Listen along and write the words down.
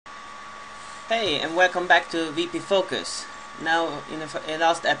Hey, and welcome back to VP Focus. Now, in the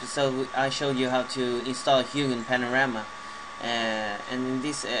last episode, I showed you how to install Hugin panorama, and in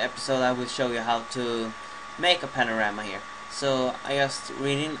this episode, I will show you how to make a panorama here. So I just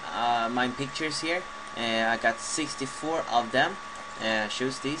reading my pictures here. I got 64 of them.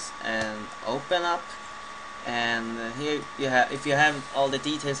 Choose these and open up. And here you have, if you have all the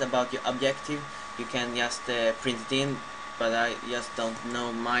details about your objective, you can just print it in. But I just don't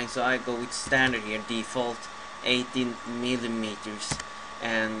know mine, so I go with standard here, default 18 millimeters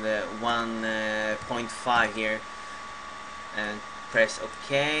and 1.5 here, and press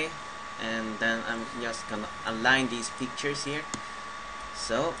OK, and then I'm just gonna align these pictures here.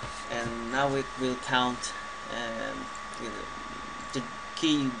 So, and now it will count the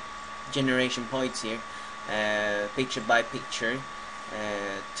key generation points here, picture by picture,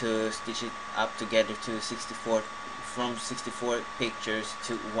 to stitch it up together to 64. From 64 pictures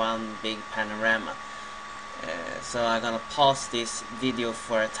to one big panorama. So I'm gonna pause this video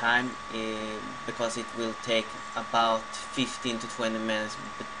for a time because it will take about 15 to 20 minutes,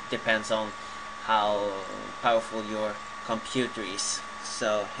 but depends on how powerful your computer is.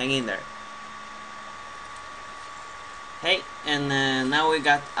 So hang in there. Hey, and now we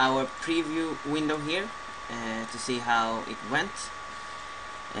got our preview window here to see how it went.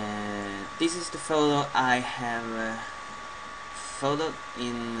 This is the photo I have photoed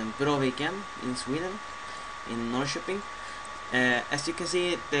in Bråviken in Sweden, in Norrköping. As you can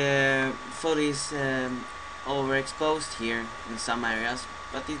see, the photo is overexposed here in some areas,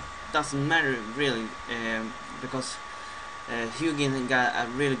 but it doesn't matter really, because Hugin got a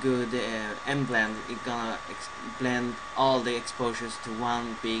really good M-blend. It's gonna blend all the exposures to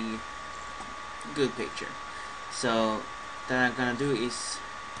one big good picture. So what I'm gonna do is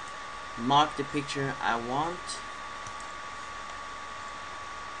mark the picture I want,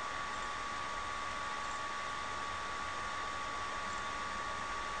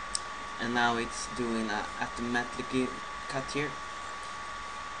 and now it's doing a automatic cut here,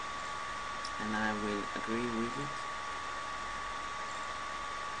 and I will agree with it.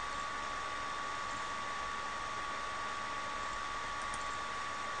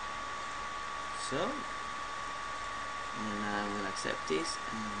 So, and I will accept this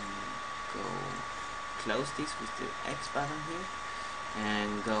and go close this with the X button here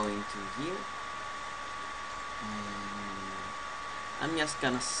and go into here, and I'm just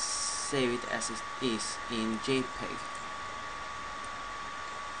gonna save it as it is in JPEG.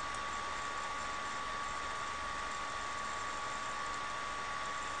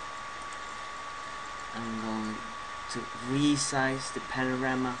 I'm going to resize the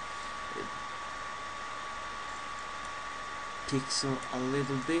panorama pixel a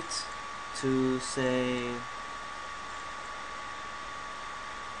little bit to say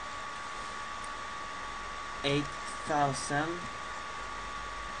 8,000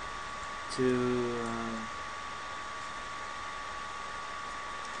 to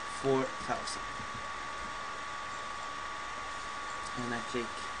 4,000, and I click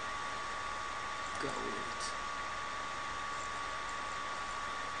go with it.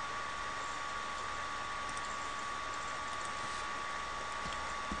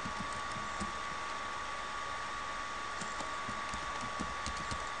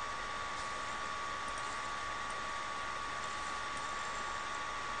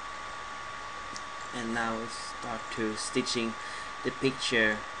 And now we start to stitching the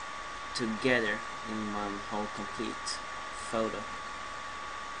picture together in one whole complete photo.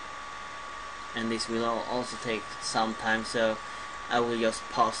 And this will also take some time, so I will just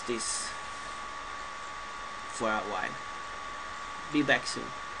pause this for a while. Be back soon.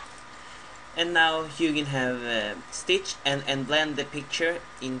 And now you can have stitch and blend the picture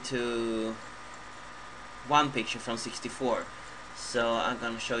into one picture from 64. So I'm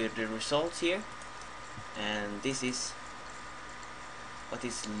gonna show you the results here. And this is what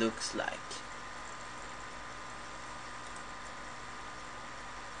it looks like.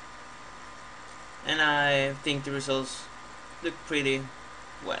 And I think the results look pretty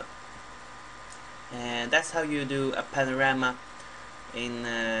well. And that's how you do a panorama in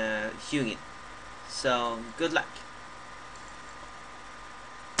Hugin. So good luck.